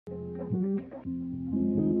Hey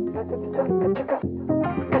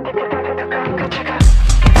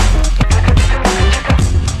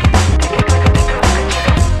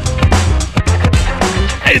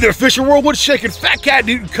there, Fisher World, what's shaking? Fat Cat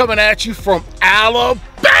Newton coming at you from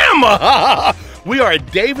Alabama. We are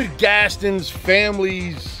at David Gaston's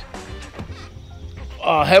family's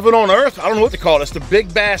heaven on earth. I don't know what to call it. It's the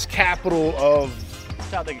big bass capital of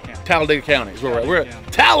Talladega County. Talladega County is where we're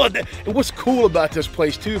at. Talladega. And what's cool about this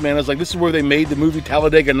place too, man, is like this is where they made the movie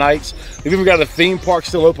Talladega Nights. They've even got a theme park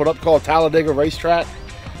still open up called Talladega Racetrack.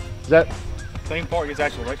 Is that? Theme park is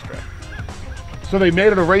actual racetrack. So they made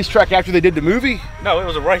it a racetrack after they did the movie? No, it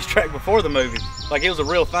was a racetrack before the movie. Like it was a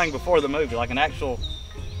real thing before the movie. Like an actual,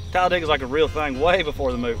 Talladega is like a real thing way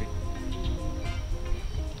before the movie.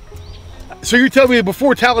 So you're telling me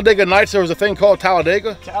before Talladega Nights there was a thing called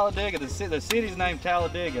Talladega? Talladega, the city's named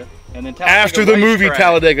Talladega, and then Talladega after the movie racetrack.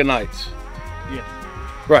 Talladega Nights. Yeah.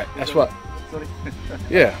 Right, that's what.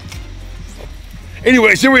 Yeah.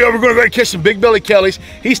 Anyways, here we are. We're going to go catch some big belly Kellys.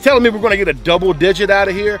 He's telling me we're going to get a double digit out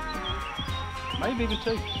of here. Maybe even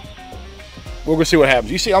 2. We're gonna see what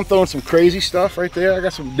happens. You see, I'm throwing some crazy stuff right there. I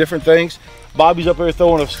got some different things. Bobby's up there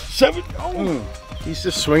throwing a 7. Oh. He's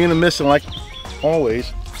just swinging and missing like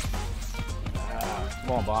always.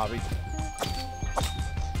 Come on, Bobby.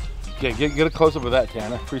 Yeah, get a close up of that,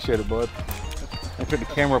 Tanner. Appreciate it, bud. I put the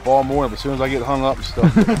camera up all morning, but as soon as I get hung up and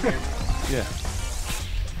stuff. Yeah.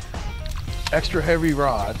 Extra heavy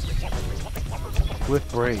rods with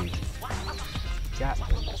braid.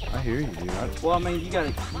 I hear you, dude. Well, I mean, you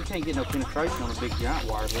can't get no penetration on a big giant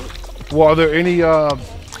wire hook. Well, are there any,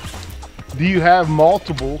 do you have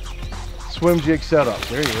multiple swim jig setups?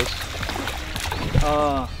 There he is.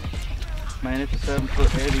 Man, it's a 7-foot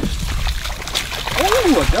heavy.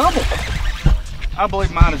 Oh, a double. I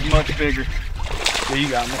believe mine is much bigger. Yeah, you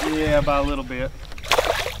got me. Yeah, by a little bit.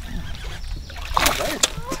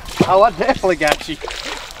 Oh, I definitely got you.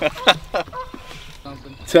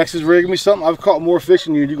 Texas rigging me something. I've caught more fish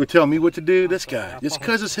than you. You could tell me what to do. This guy, just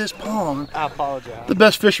because it's his pond. I apologize. The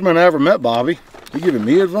best fisherman I ever met, Bobby. You giving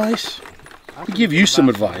me advice? I give you some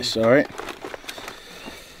advice, all right?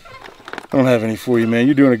 I don't have any for you, man.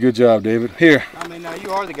 You're doing a good job, David. Here. I mean, now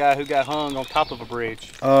you are the guy who got hung on top of a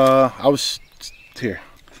bridge. Here.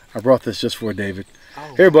 I brought this just for David.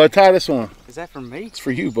 Oh. Here, bud, tie this on. Is that for me? It's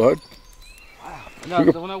for you, bud. Wow.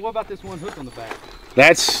 No, what about this one hook on the back?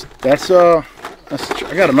 That's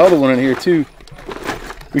I got another one in here too.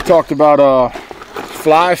 We talked about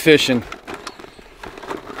fly fishing.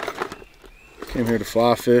 Came here to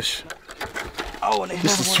fly fish. Oh, and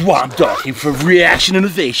this is Swamp Docking for Reaction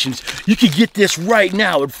Innovations. You can get this right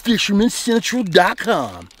now at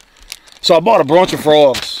FishermanCentral.com. So I bought a bunch of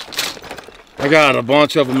frogs. I got a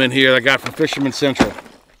bunch of them in here that I got from Fisherman Central.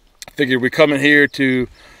 Figured we're coming here to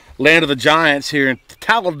Land of the Giants here in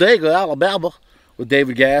Talladega, Alabama with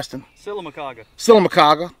David Gaston.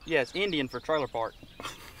 Silamacaga. Yes, Indian for trailer park.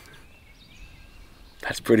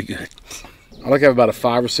 That's pretty good. I like to have about a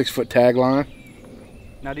 5 or 6 foot tag line.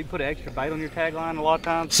 Now, do you put an extra bait on your tag line a lot of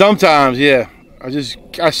times? Sometimes, yeah.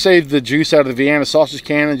 I save the juice out of the Vienna sausage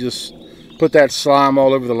can and just put that slime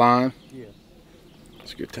all over the line. Yeah.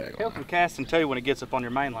 It's a good tag line. Helps with casting too when it gets up on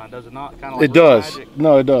your main line, does it not? Kind of like it does. Magic.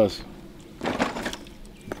 No, it does.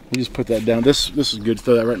 You just put that down. This is good to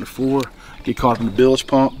throw that right in the floor. Get caught up in the bilge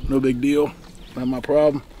pump. No big deal. Not my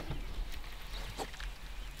problem.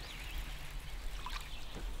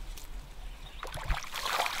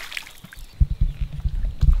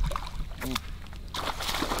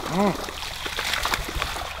 Oh,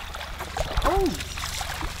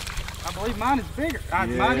 I believe mine is bigger. Mine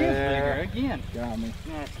is bigger again. Got me.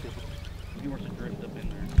 That's good. Yours is dripped up in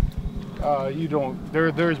there. You don't.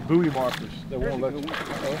 There's buoy markers that won't let you.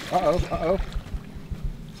 Uh-oh.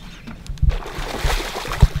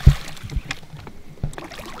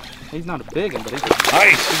 He's not a big one, but he's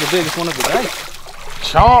nice. He's the biggest one of the day.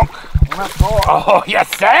 Chunk. Oh, yes,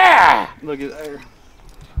 sir. Look at there.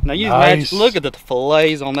 Now you nice. Look at the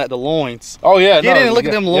fillets on that, the loins. Oh yeah, get in and look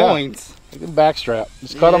at them loins. Look at the backstrap.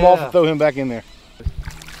 Just cut them off and throw him back in there.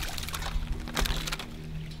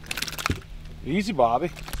 Easy, Bobby.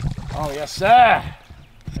 Oh yes, sir.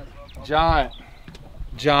 Giant.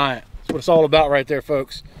 That's what it's all about right there,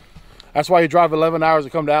 folks. That's why you drive 11 hours to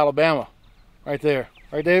come to Alabama. Right there.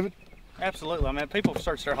 Right, David? Absolutely. I mean, people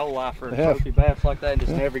search their whole life for trophy bass like that and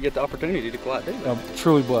just never get the opportunity to quite do that. I'm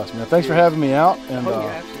truly blessed, man. Thanks for having me out. And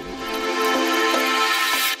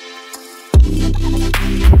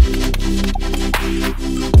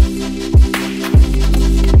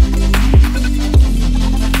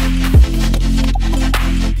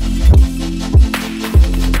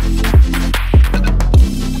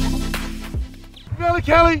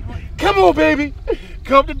belly, Kelly. Come on, baby.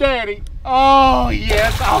 Come to daddy. Oh,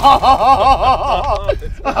 yes. Oh.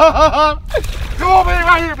 Come on, baby,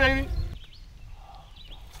 right here, baby.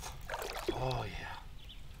 Oh, yeah.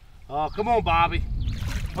 Oh, come on, Bobby.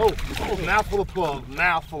 Oh, mouthful of plug,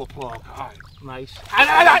 mouthful of plug. All right, nice.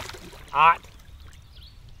 Hot.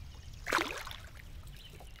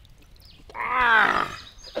 Ah.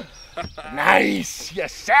 Nice,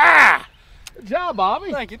 yes, sir. Good job,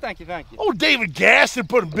 Bobby. Thank you. Oh, David Gaston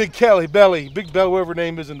put a big belly, whatever her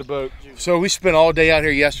name is, in the boat. So we spent all day out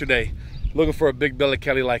here yesterday looking for a big belly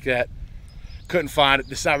Kelly like that. Couldn't find it.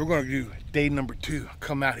 Decided we're going to do day number 2.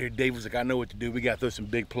 Come out here. Dave was like, I know what to do. We got to throw some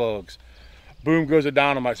big plugs. Boom goes a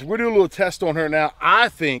dynamite. So we're doing a little test on her now. I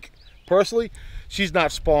think, personally, she's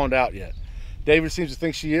not spawned out yet. David seems to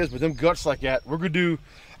think she is, but them guts like that, we're going to do,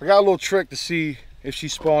 I got a little trick to see if she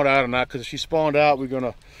spawned out or not, because if she spawned out, we're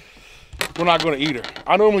not going to eat her.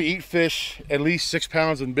 I normally eat fish at least 6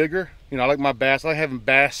 pounds and bigger. You know, I like my bass. I like having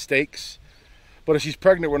bass steaks. But if she's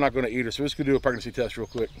pregnant, we're not going to eat her. So we're just going to do a pregnancy test real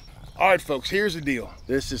quick. All right, folks, here's the deal.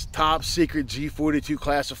 This is top secret G42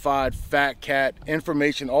 classified fat cat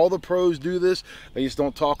information. All the pros do this. They just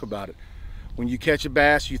don't talk about it. When you catch a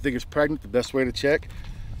bass, you think it's pregnant, the best way to check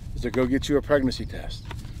is to go get you a pregnancy test.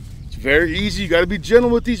 It's very easy. You got to be gentle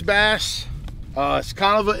with these bass. It's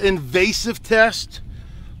kind of an invasive test,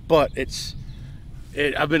 but like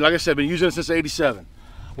I said, I've been using it since '87.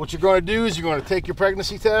 What you're going to do is you're going to take your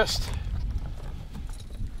pregnancy test.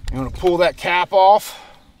 You're going to pull that cap off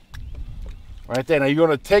right there. Now you're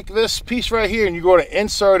going to take this piece right here and you're going to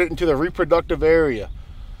insert it into the reproductive area.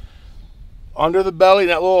 Under the belly,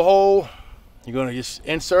 that little hole, you're going to just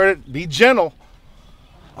insert it. Be gentle.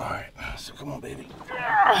 All right, so come on, baby.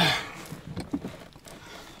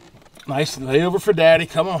 Nice, lay over for daddy,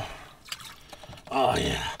 come on. Oh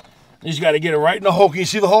yeah. You just got to get it right in the hole. Can you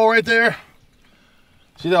see the hole right there?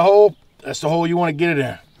 See that hole? That's the hole you want to get it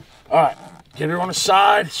in. All right, get her on the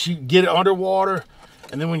side. Get it underwater.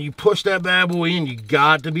 And then when you push that bad boy in, you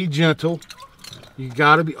got to be gentle. You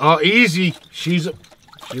got to be, easy. She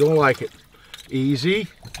don't like it. Easy.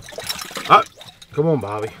 Come on,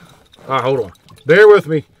 Bobby. All right, hold on. Bear with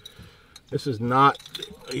me. This is not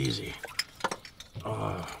easy.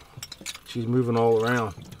 She's moving all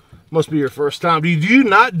around. Must be your first time. Do you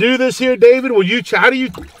not do this here, David? How do you?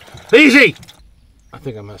 Easy. I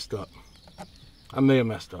think I messed up. I may have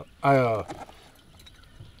messed up.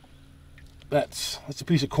 That's a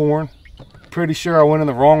piece of corn. Pretty sure I went in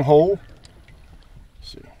the wrong hole.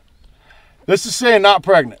 Let's see. This is saying not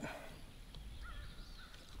pregnant.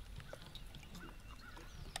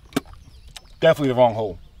 Definitely the wrong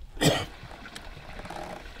hole.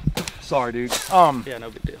 Sorry, dude. Yeah, no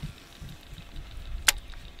big deal.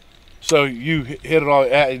 So you hit it all,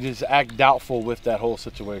 just act doubtful with that whole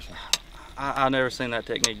situation. I've never seen that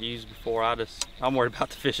technique used before. I'm worried about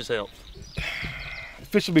the fish's health. The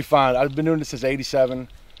fish will be fine. I've been doing this since '87.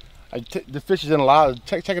 The fish is in a lot.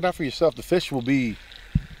 Check it out for yourself. The fish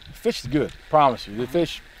is good. Promise you. The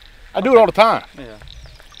fish, I do it all the time. Yeah.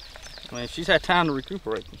 I mean, she's had time to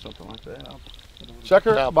recuperate from something like that. Check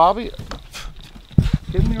her out, Bobby.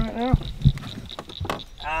 Kidding me right now?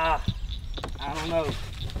 I don't know.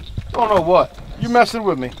 Don't know what? You messing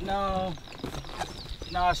with me? No,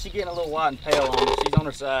 she's getting a little white and pale on me. She's on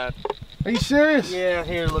her side. Are you serious? Yeah,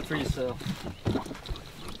 here, look for yourself.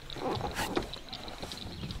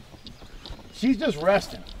 She's just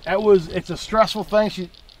resting. It's a stressful thing.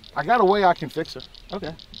 I got a way I can fix her.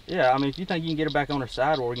 Okay. Yeah, I mean, if you think you can get her back on her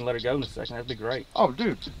side or we can let her go in a second, that'd be great. Oh,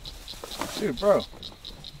 dude, bro.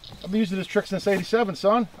 I've been using this trick since '87,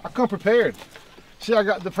 son. I come prepared. See, I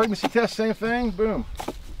got the pregnancy test, same thing, boom.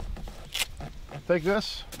 Take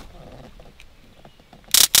this.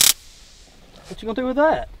 What you gonna do with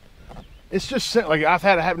that? It's just like I've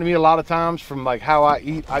had it happen to me a lot of times from like how I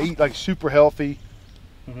eat. I eat like super healthy,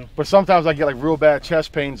 but sometimes I get like real bad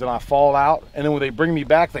chest pains and I fall out. And then when they bring me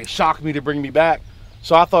back, they shock me to bring me back.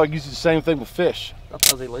 So I thought I used the same thing with fish.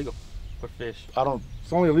 That was illegal for fish.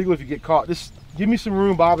 It's only illegal if you get caught. Just give me some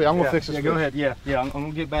room, Bobby. I'm gonna fix this. Yeah, go ahead. Yeah. I'm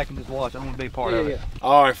gonna get back and just watch. I don't want to be a part of it.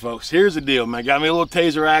 All right, folks. Here's the deal, man. Got me a little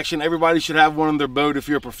taser action. Everybody should have one on their boat if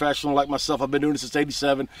you're a professional like myself. I've been doing this since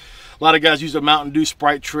 '87. A lot of guys use a Mountain Dew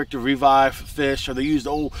Sprite trick to revive fish, or they use the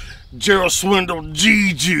old Gerald Swindle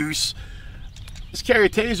G juice. Just carry a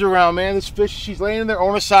taser around, man. This fish, she's laying there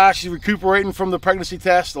on her side. She's recuperating from the pregnancy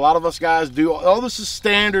test. A lot of us guys do. All this is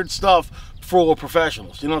standard stuff for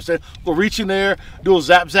professionals. You know what I'm saying? We'll reach in there, do a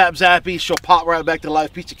zap, zap, zappy. She'll pop right back to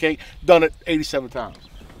life. Piece of cake. Done it 87 times.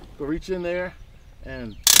 We'll reach in there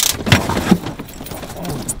and...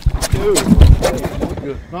 Oh, dude. Hey, I'm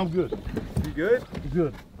good. I'm good. You good? I'm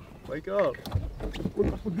good. Wake up.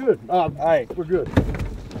 We're good. Hey, we're good.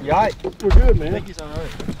 you all right? We're good, man. I think he's all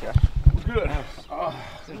right. Okay. We're good.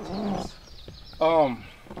 I'm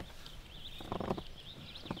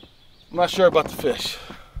not sure about the fish.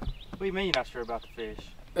 What do you mean you're not sure about the fish?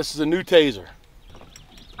 This is a new taser.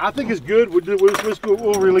 I think it's good.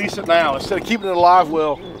 We'll release it now instead of keeping it alive.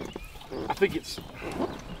 Well, I think it's.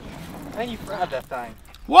 Man, you fried that thing.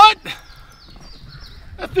 What?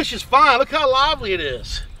 That fish is fine. Look how lively it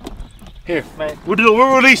is. Here, Man.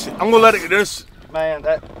 We'll release it. I'm gonna let it. Man,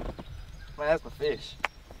 that's my fish.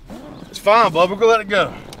 It's fine, bub. We're gonna let it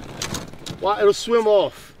go. Why? It'll swim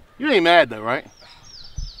off. You ain't mad though, right?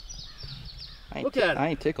 Look at it. I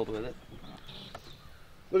ain't tickled with it.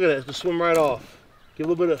 Look at that. It's gonna swim right off. Give a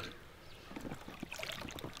little bit of.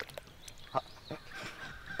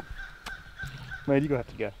 Man, you're gonna have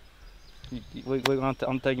to go. We're gonna have to,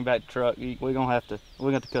 I'm taking back the truck. We're gonna have to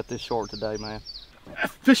cut this short today, man. That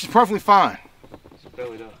fish is perfectly fine. It's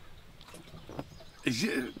bellied up.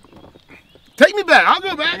 Take me back. I'll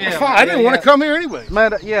go back. Yeah, it's fine. I didn't want to come here anyway.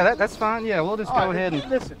 Man, yeah, that's fine. Yeah, we'll just go ahead and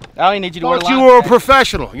listen. I don't even need you to wear Thought you were a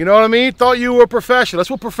professional. You know what I mean? Thought you were a professional. That's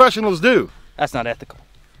what professionals do. That's not ethical.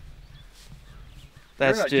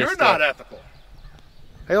 That's You're not ethical.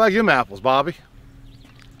 Hey, like them apples, Bobby.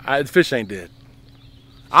 The fish ain't dead.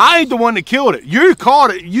 I ain't the one that killed it. You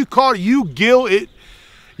caught it. You caught it. You gill it.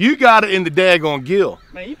 You got it in the daggone gill.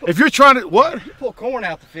 Man, if you're trying to what? You pull corn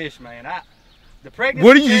out the fish, man. The pregnancy.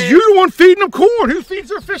 What are you? You're the one feeding them corn. Who feeds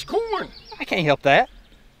their fish corn? I can't help that.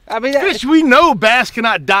 I mean, fish. We know bass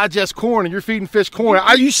cannot digest corn, and you're feeding fish corn.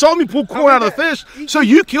 You saw me pull corn out of the fish, so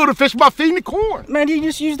you killed a fish by feeding the corn. Man, you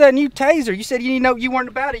just used that new taser. You said you weren't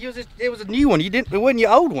about it. It was a new one. It wasn't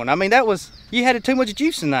your old one. I mean, you had too much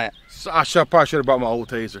juice in that. So I probably should have brought my old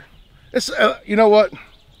taser. It's you know what?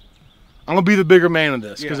 I'm gonna be the bigger man in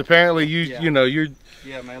this because apparently you're.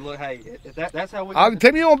 Yeah, man. Look, hey, that's how we.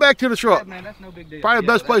 Take me on back to the truck. Man, that's no big deal. Probably the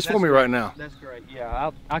best place for me right now. That's great.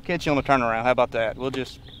 Yeah, I'll catch you on the turnaround. How about that? We'll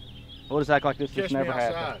just act like this just never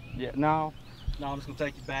happened. Yeah, no, I'm just gonna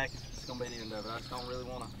take you back. It's gonna be the end of it. I just don't really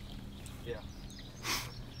wanna. Yeah,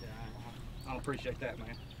 I don't appreciate that,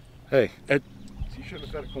 man. Hey, you shouldn't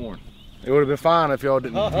have fed a corn. It would have been fine if y'all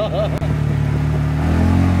didn't. No,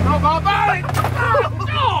 Bobby!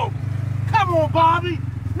 No! Come on, Bobby!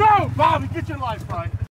 No, Bobby, get your life right.